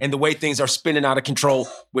Deshaun and the way things are spinning out of control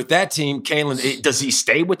with that team, Kalen, does he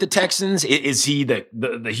stay with the Texans? Is he the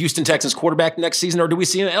Houston Texans quarterback next season, or do we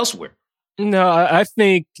see him elsewhere? No, I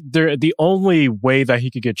think the only way that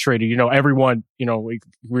he could get traded, everyone, we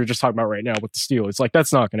were just talking about right now with the Steelers, like,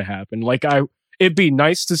 that's not going to happen. Like, it'd be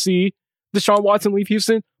nice to see Deshaun Watson leave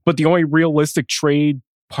Houston, but the only realistic trade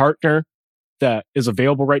partner that is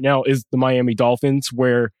available right now is the Miami Dolphins,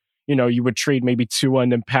 where, you would trade maybe Tua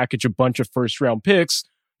and then package a bunch of first round picks,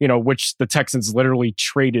 which the Texans literally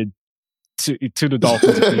traded to the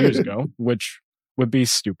Dolphins a few years ago, which would be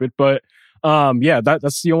stupid. But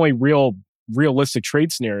that's the only realistic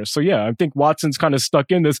trade scenario. So yeah, I think Watson's kind of stuck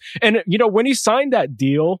in this. And, when he signed that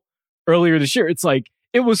deal earlier this year, it's like,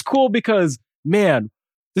 it was cool because, man,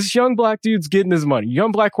 this young black dude's getting his money.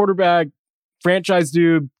 Young black quarterback, franchise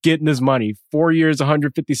dude getting his money. 4 years,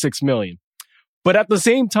 $156 million. But at the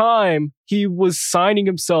same time, he was signing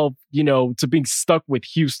himself, to being stuck with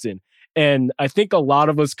Houston. And I think a lot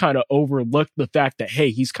of us kind of overlooked the fact that,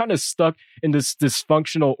 hey, he's kind of stuck in this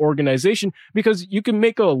dysfunctional organization, because you can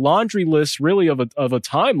make a laundry list really of a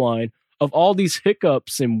timeline of all these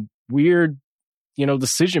hiccups and weird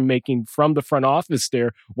decision-making from the front office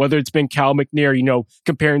there, whether it's been Cal McNair,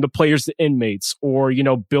 comparing the players to inmates, or,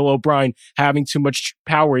 Bill O'Brien having too much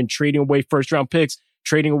power and trading away first-round picks,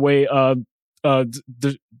 trading away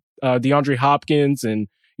DeAndre Hopkins, and,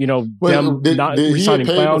 them not re-signing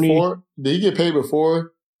Clowney. Did he get paid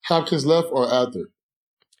before Hopkins left or after?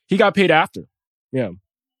 He got paid after, yeah.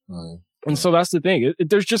 Right. And so that's the thing.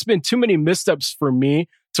 There's just been too many missteps for me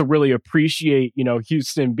to really appreciate,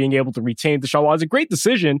 Houston being able to retain Deshaun Watson. Great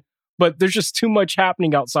decision, but there's just too much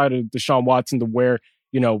happening outside of Deshaun Watson to where,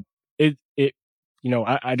 I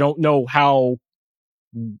don't know how,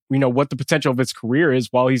 what the potential of his career is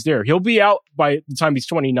while he's there. He'll be out by the time he's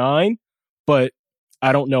 29, but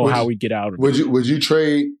I don't know how we get out of it. Would you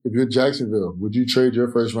trade, if you're Jacksonville, would you trade your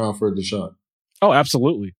first round for Deshaun? Oh,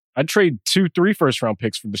 absolutely. I'd trade 2-3 first round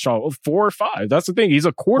picks for Deshaun. 4 or 5. That's the thing. He's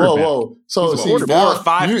a quarterback. Whoa. So 4 or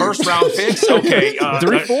 5 first round picks. Okay.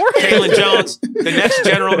 3, 4? Kalen Jones, the next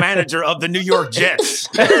general manager of the New York Jets.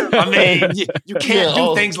 I mean, you can't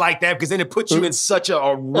do things like that, because then it puts you in such a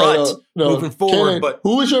rut moving forward. Kalen, but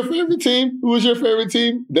who was your favorite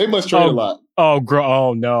team? They must trade a lot.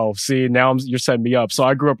 Oh no! See, now you're setting me up. So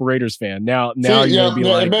I grew up a Raiders fan. Now you're gonna be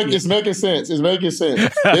like, it's making sense. They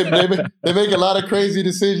make a lot of crazy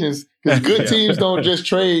decisions, because good teams don't just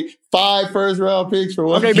trade 5 first round picks for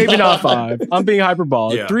one. Okay, maybe not 5. I'm being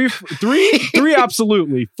hyperbolic. Yeah. 3,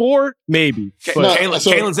 absolutely. 4, maybe.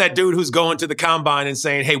 Kalen's that dude who's going to the combine and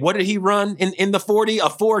saying, "Hey, what did he run in the 40? A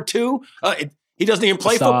 4.2? He doesn't even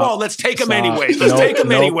play football. Let's take him anyways.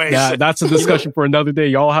 Anyways. That's a discussion for another day.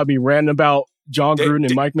 Y'all have me ranting about John Gruden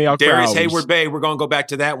and Mike Mayock. Darius Hayward Bay. We're going to go back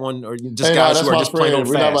to that one, or just guys that's who are just plain old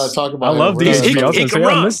We're fast. not about to talk about I love DHB. He can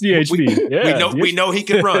run. I miss DHB. We know he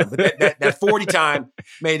can run, but that 40 time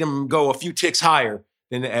made him go a few ticks higher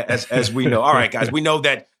than as we know. All right, guys, we know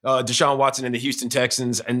that Deshaun Watson and the Houston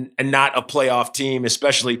Texans and not a playoff team,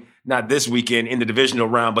 especially not this weekend in the divisional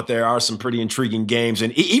round, but there are some pretty intriguing games.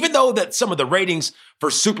 And even though that some of the ratings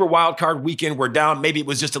for Super Wildcard Weekend were down, maybe it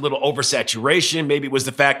was just a little oversaturation. Maybe it was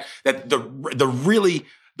the fact that the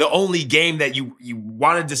only game that you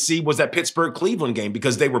wanted to see was that Pittsburgh-Cleveland game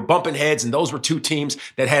because they were bumping heads, and those were two teams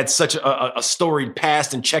that had such a storied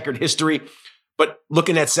past and checkered history. But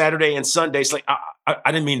looking at Saturday and Sunday, it's like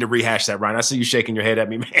I didn't mean to rehash that, Ryan. I see you shaking your head at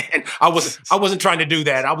me, man. I wasn't trying to do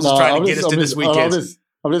that. I was just trying to get us to this weekend.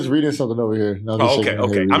 I'm just reading something over here.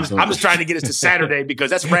 Okay. I'm just trying to get us to Saturday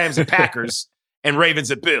because that's Rams and Packers and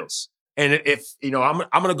Ravens and Bills. And if I'm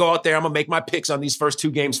going to go out there, I'm going to make my picks on these first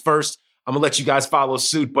two games first. I'm going to let you guys follow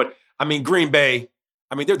suit. But I mean, Green Bay,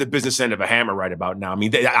 they're the business end of a hammer right about now.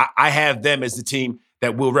 I have them as the team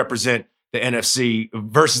that will represent the NFC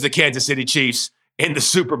versus the Kansas City Chiefs in the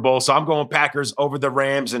Super Bowl. So I'm going Packers over the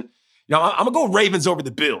Rams. And, I'm going to go Ravens over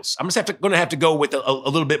the Bills. I'm just going to have to go with a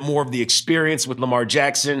little bit more of the experience with Lamar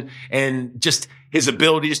Jackson and just his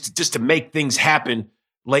ability just to make things happen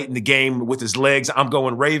late in the game with his legs. I'm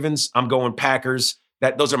going Ravens. I'm going Packers.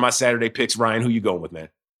 Those are my Saturday picks. Ryan, who you going with, man?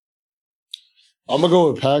 I'm going to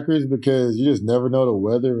go with Packers because you just never know the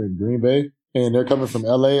weather in Green Bay. And they're coming from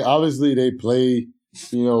LA. Obviously, they play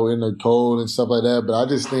in the cold and stuff like that. But I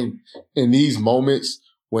just think in these moments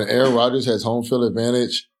when Aaron Rodgers has home field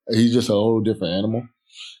advantage, he's just a whole different animal.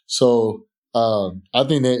 So I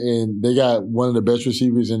think that they got one of the best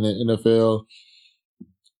receivers in the NFL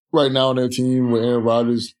right now on their team with Aaron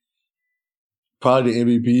Rodgers, probably the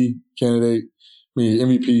MVP candidate,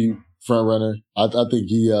 MVP front runner. I think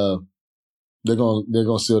they're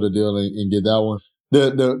gonna seal the deal and get that one.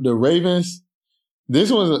 The Ravens. This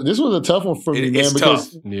was a tough one for me, man,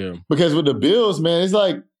 because with the Bills, man, it's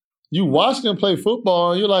like you watch them play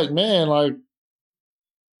football and you're like, man, like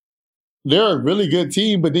they're a really good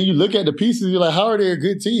team, but then you look at the pieces, you're like, how are they a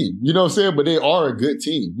good team? You know what I'm saying? But they are a good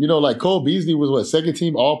team. Like Cole Beasley was second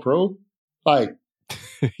team All-Pro? Like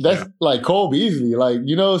that's like Cole Beasley,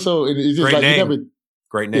 so it's just great like name.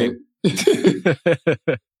 Great name.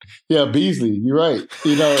 Yeah, Beasley, you're right.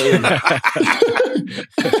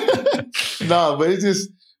 No, but it's just,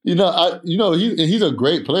 he's a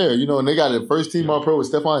great player, and they got the first team All-Pro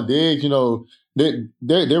with Stephon Diggs,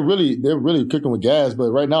 they're really cooking with gas,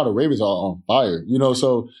 but right now the Ravens are on fire,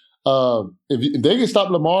 so if they can stop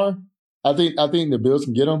Lamar, I think the Bills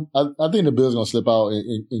can get him. I think the Bills are going to slip out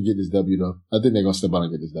and get this W, though. I think they're going to slip out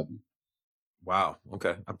and get this W. Wow.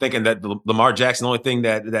 Okay. I'm thinking that Lamar Jackson, the only thing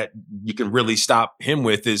that you can really stop him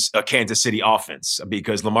with is a Kansas City offense,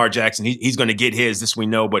 because Lamar Jackson, he's going to get his, this we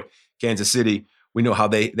know, but Kansas City, we know how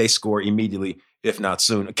they score immediately, if not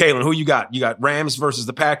soon. Kalen, who you got? You got Rams versus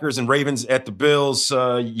the Packers and Ravens at the Bills.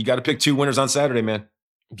 You got to pick two winners on Saturday, man.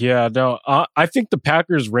 Yeah, no, I think the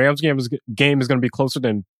Packers-Rams game is going to be closer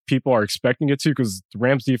than people are expecting it to, because the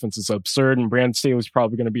Rams defense is absurd and Brandon Staley's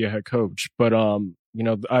probably going to be a head coach. But,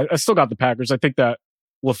 I still got the Packers. I think that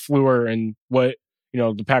LaFleur and what,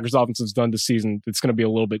 the Packers offense has done this season, it's going to be a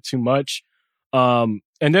little bit too much. And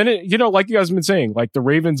then, like you guys have been saying, like the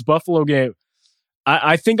Ravens-Buffalo game,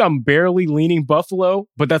 I think I'm barely leaning Buffalo,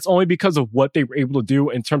 but that's only because of what they were able to do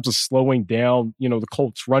in terms of slowing down, the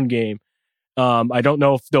Colts run game. I don't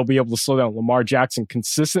know if they'll be able to slow down Lamar Jackson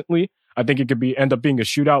consistently. I think it could end up being a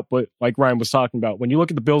shootout, but like Ryan was talking about, when you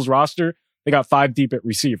look at the Bills roster, they got 5 deep at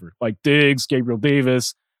receiver, like Diggs, Gabriel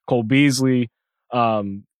Davis, Cole Beasley,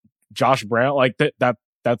 Josh Brown. Like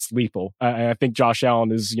that's lethal. I think Josh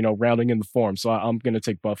Allen is, rounding in the form. So I'm going to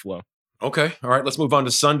take Buffalo. Okay. All right. Let's move on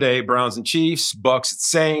to Sunday. Browns and Chiefs, Bucks and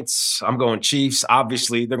Saints. I'm going Chiefs.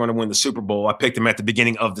 Obviously, they're going to win the Super Bowl. I picked them at the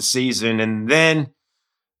beginning of the season. And then,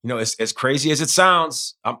 as crazy as it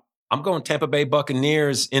sounds, I'm going Tampa Bay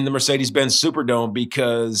Buccaneers in the Mercedes-Benz Superdome,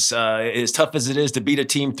 because as tough as it is to beat a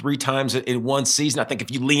team 3 times in one season, I think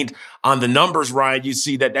if you leaned on the numbers, Ryan, you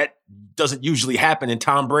see that doesn't usually happen. And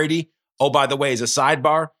Tom Brady, oh, by the way, as a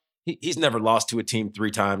sidebar, he's never lost to a team 3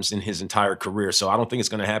 times in his entire career. So I don't think it's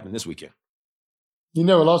going to happen this weekend. He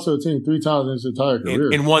never lost to a team 3 times in his entire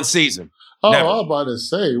career. In one season. Oh, Never. I was about to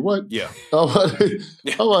say, what? Yeah. I was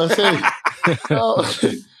about to say,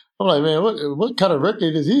 I'm like, man, what kind of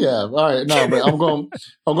record does he have? All right, no, but I'm going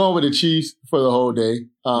with the Chiefs for the whole day.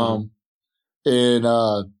 And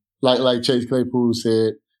like Chase Claypool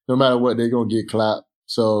said, no matter what, they're gonna get clapped.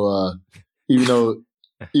 So even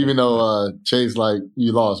though Chase, like,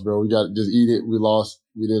 you lost, bro, we got to just eat it. We lost.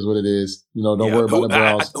 It is what it is. Don't worry about the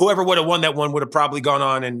Browns. Whoever would have won that one would have probably gone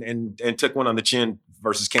on and took one on the chin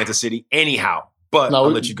versus Kansas City anyhow. But I'll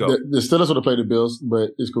let you go. The Steelers would have played the Bills,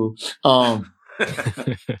 but it's cool. I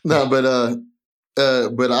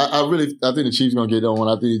think the Chiefs gonna get that one.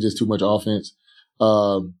 I think it's just too much offense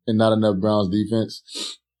and not enough Browns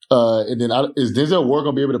defense. And then is Denzel Ward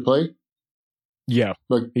gonna be able to play? Yeah,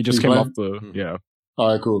 he just came off the yeah.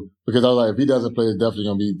 All right, cool. Because I was like, if he doesn't play, it's definitely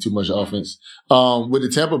gonna be too much offense. With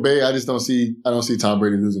the Tampa Bay, I don't see Tom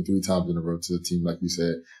Brady losing 3 times in a row to a team like you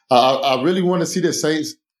said. I really want to see the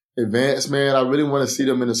Saints advance, man. I really want to see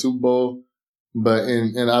them in the Super Bowl. But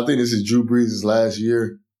and I think this is Drew Brees' last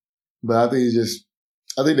year. But I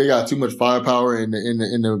think they got too much firepower, and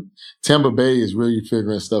the Tampa Bay is really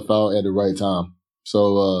figuring stuff out at the right time.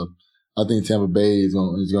 So I think Tampa Bay is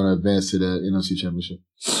going to advance to the NFC Championship.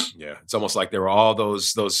 Yeah, it's almost like there were all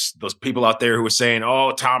those people out there who were saying,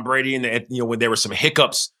 "Oh, Tom Brady," and when there were some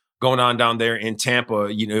hiccups going on down there in Tampa,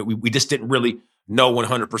 we just didn't really know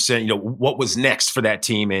 100%, what was next for that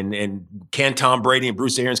team, and can Tom Brady and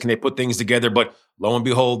Bruce Arians, can they put things together? But lo and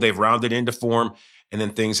behold, they've rounded into form, and then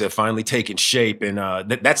things have finally taken shape, and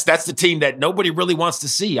that's the team that nobody really wants to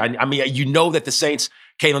see. I mean, that the Saints,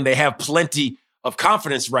 Kalen, they have plenty of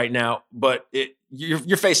confidence right now, but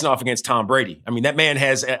you're facing off against Tom Brady. I mean, that man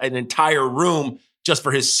has an entire room just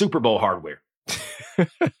for his Super Bowl hardware.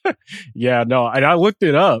 Yeah, no, and I looked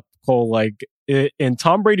it up, Cole. Like in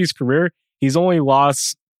Tom Brady's career, he's only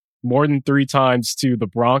lost more than 3 times to the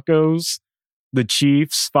Broncos, the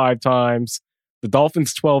Chiefs 5 times, the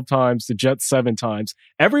Dolphins 12 times, the Jets 7 times.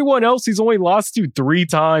 Everyone else he's only lost to 3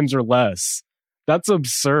 times or less. That's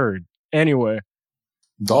absurd. Anyway.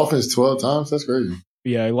 Dolphins 12 times? That's crazy.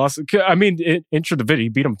 Yeah, he lost. I mean, intro the video, he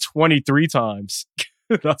beat him 23 times.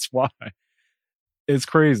 That's why. It's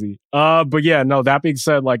crazy. But yeah, no, that being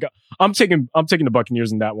said, like I'm taking the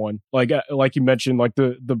Buccaneers in that one. Like you mentioned, like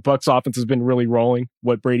the Bucs offense has been really rolling.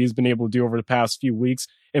 What Brady's been able to do over the past few weeks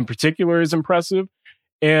in particular is impressive.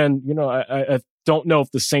 And, I don't know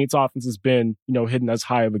if the Saints offense has been, hidden as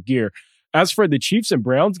high of a gear. As for the Chiefs and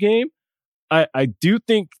Browns game, I do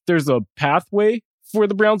think there's a pathway for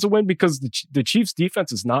the Browns to win because the Chiefs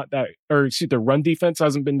defense is not that, their run defense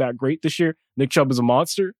hasn't been that great this year. Nick Chubb is a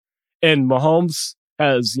monster. And Mahomes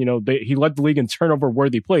has, he led the league in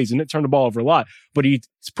turnover-worthy plays. He didn't turn the ball over a lot, but he's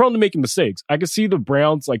prone to making mistakes. I could see the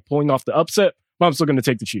Browns, pulling off the upset, but I'm still going to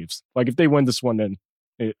take the Chiefs. Like, if they win this one, then,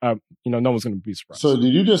 no one's going to be surprised. So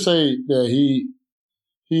did you just say that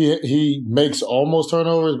he makes almost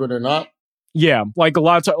turnovers, but they're not? Yeah, like a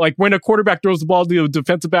lot of times, like when a quarterback throws the ball to a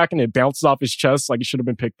defensive back and it bounces off his chest, like it should have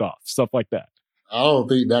been picked off, stuff like that. I don't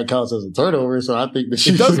think that counts as a turnover, so I think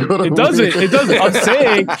it doesn't. It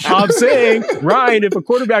doesn't. I'm saying, Ryan, if a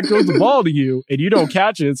quarterback throws the ball to you and you don't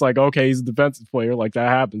catch it, it's like, okay, he's a defensive player, like that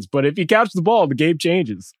happens. But if he catches the ball, the game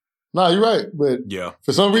changes. No, you're right, but yeah,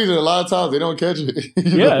 for some reason, a lot of times they don't catch it.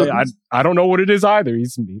 Yeah, I don't know what it is either.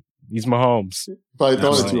 He's Mahomes. Probably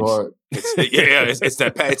throwing it too hard. It's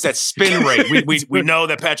that spin rate. We know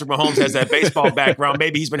that Patrick Mahomes has that baseball background.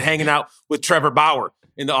 Maybe he's been hanging out with Trevor Bauer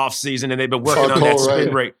in the offseason, and they've been working on that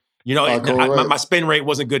spin rate. My spin rate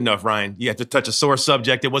wasn't good enough, Ryan. You have to touch a sore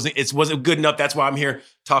subject. It wasn't good enough. That's why I'm here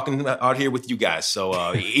talking out here with you guys.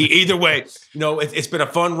 So either way, it's been a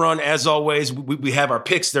fun run as always. We have our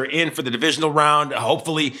picks. They're in for the divisional round.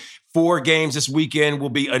 Hopefully 4 games this weekend will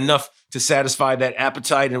be enough to satisfy that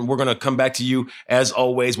appetite. And we're going to come back to you as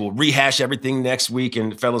always. We'll rehash everything next week.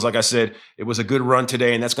 And fellas, like I said, it was a good run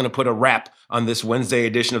today. And that's going to put a wrap on this Wednesday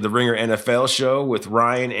edition of the Ringer NFL show with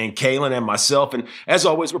Ryan and Kalen and myself. And as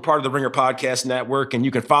always, we're part of the Ringer Podcast Network. And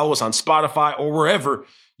you can follow us on Spotify or wherever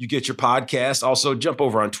you get your podcast. Also, jump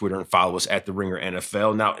over on Twitter and follow us at The Ringer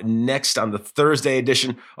NFL. Now, next on the Thursday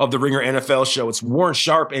edition of The Ringer NFL show, it's Warren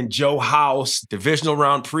Sharp and Joe House, divisional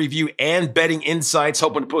round preview and betting insights,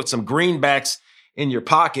 hoping to put some greenbacks in your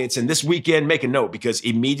pockets. And this weekend, make a note, because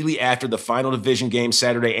immediately after the final division game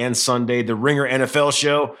Saturday and Sunday, The Ringer NFL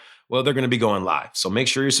show, well, they're going to be going live. So make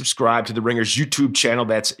sure you're subscribed to The Ringer's YouTube channel.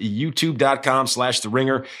 That's youtube.com/The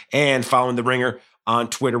Ringer, and following The Ringer on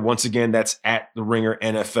Twitter. Once again, that's at The Ringer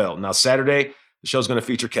NFL. Now, Saturday, the show's going to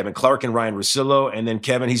feature Kevin Clark and Ryan Russillo. And then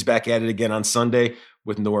Kevin, he's back at it again on Sunday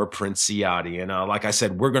with Nora Princiati. And like I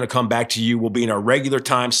said, we're going to come back to you. We'll be in our regular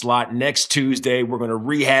time slot next Tuesday. We're going to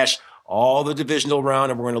rehash all the divisional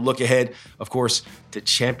round, and we're going to look ahead, of course, to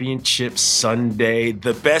Championship Sunday,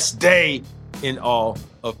 the best day in all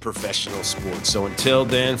of professional sports. So until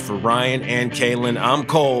then, for Ryan and Kalen, I'm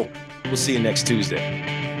Cole. We'll see you next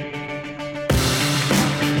Tuesday.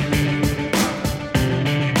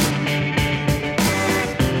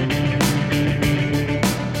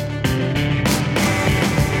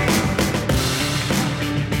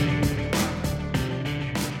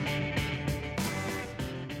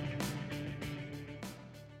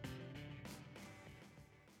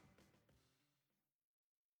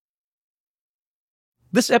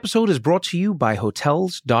 This episode is brought to you by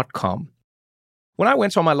Hotels.com. When I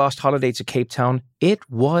went on my last holiday to Cape Town, it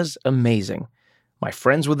was amazing. My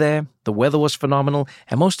friends were there, the weather was phenomenal,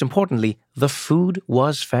 and most importantly, the food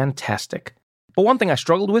was fantastic. But one thing I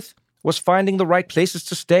struggled with was finding the right places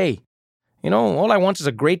to stay. You know, all I want is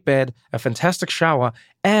a great bed, a fantastic shower,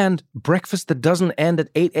 and breakfast that doesn't end at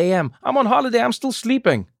 8 a.m. I'm on holiday, I'm still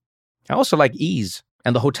sleeping. I also like ease,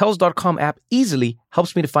 and the Hotels.com app easily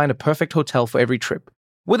helps me to find a perfect hotel for every trip.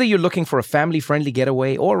 Whether you're looking for a family-friendly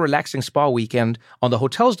getaway or a relaxing spa weekend, on the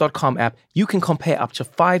Hotels.com app, you can compare up to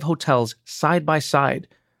 5 hotels side by side.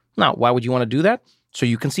 Now, why would you want to do that? So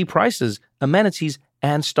you can see prices, amenities,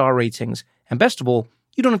 and star ratings. And best of all,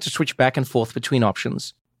 you don't have to switch back and forth between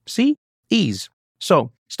options. See? Ease.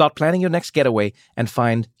 So, start planning your next getaway and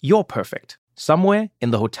find your perfect somewhere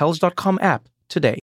in the Hotels.com app today.